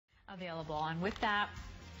available. And with that,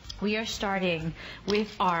 we are starting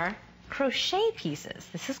with our crochet pieces.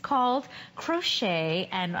 This is called Crochet,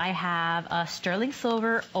 and I have a sterling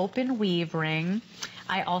silver open weave ring.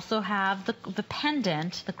 I also have the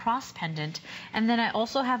pendant, the cross pendant, and then I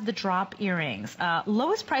also have the drop earrings.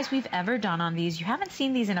 Lowest price we've ever done on these. You haven't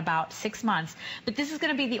seen these in about 6 months, but this is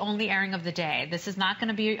going to be the only airing of the day. This is not going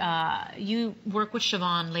to be, you work with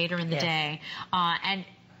Siobhan later in the day, and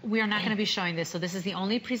we are not going to be showing this, so this is the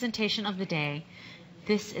only presentation of the day.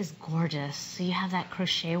 This is gorgeous. So you have that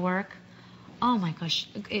crochet work. Oh my gosh,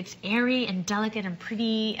 it's airy and delicate and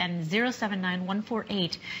pretty, and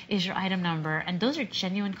 079148 is your item number. And those are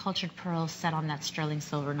genuine cultured pearls set on that sterling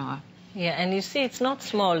silver, Noah. Yeah, and you see it's not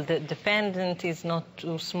small. The pendant is not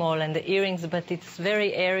too small, and the earrings, but it's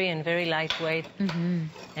very airy and very lightweight.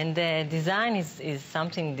 And the design is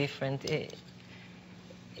something different.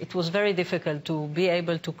 It was very difficult to be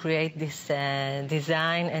able to create this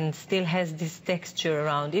design and still has this texture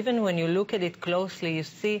around. Even when you look at it closely, you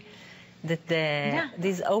see that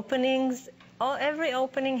these openings, every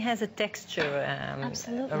opening has a texture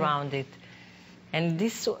around it. And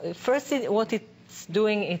this, first, what it's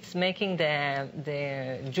doing, it's making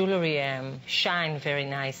the jewelry shine very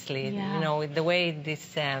nicely. You know, with the way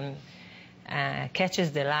this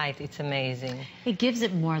catches the light, it's amazing. It gives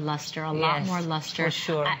it more luster, a lot more luster. For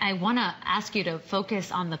sure. I want to ask you to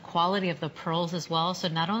focus on the quality of the pearls as well. So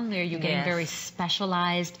not only are you getting very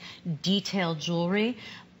specialized, detailed jewelry,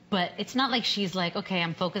 but it's not like she's like, okay,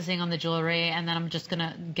 I'm focusing on the jewelry and then I'm just going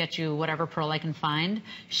to get you whatever pearl I can find.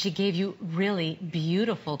 She gave you really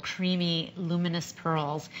beautiful, creamy, luminous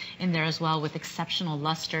pearls in there as well with exceptional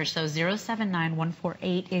luster. So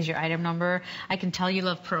 079148 is your item number. I can tell you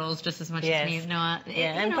love pearls just as much as me, Noah.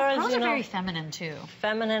 And pearls are very feminine too.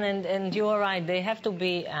 Feminine, and you are right. They have to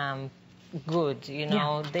be good, you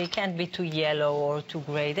know. They can't be too yellow or too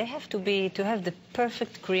gray. They have to have the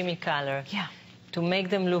perfect creamy color. To make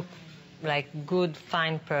them look like good,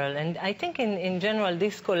 fine pearl. And I think in general,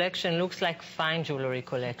 this collection looks like fine jewelry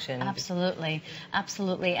collection. Absolutely,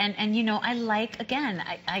 absolutely. And you know, I like, again,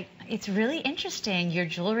 it's really interesting. Your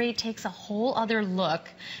jewelry takes a whole other look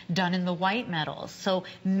done in the white metals. So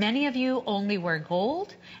many of you only wear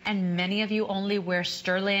gold, and many of you only wear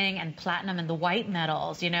sterling and platinum and the white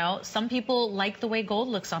metals, you know. Some people like the way gold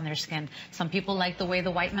looks on their skin. Some people like the way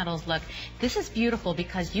the white metals look. This is beautiful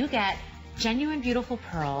because you get genuine, beautiful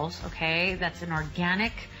pearls, okay? That's an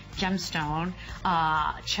organic gemstone,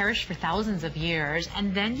 cherished for thousands of years.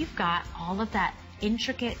 And then you've got all of that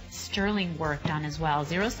intricate sterling work done as well.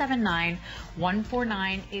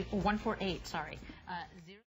 079148, sorry.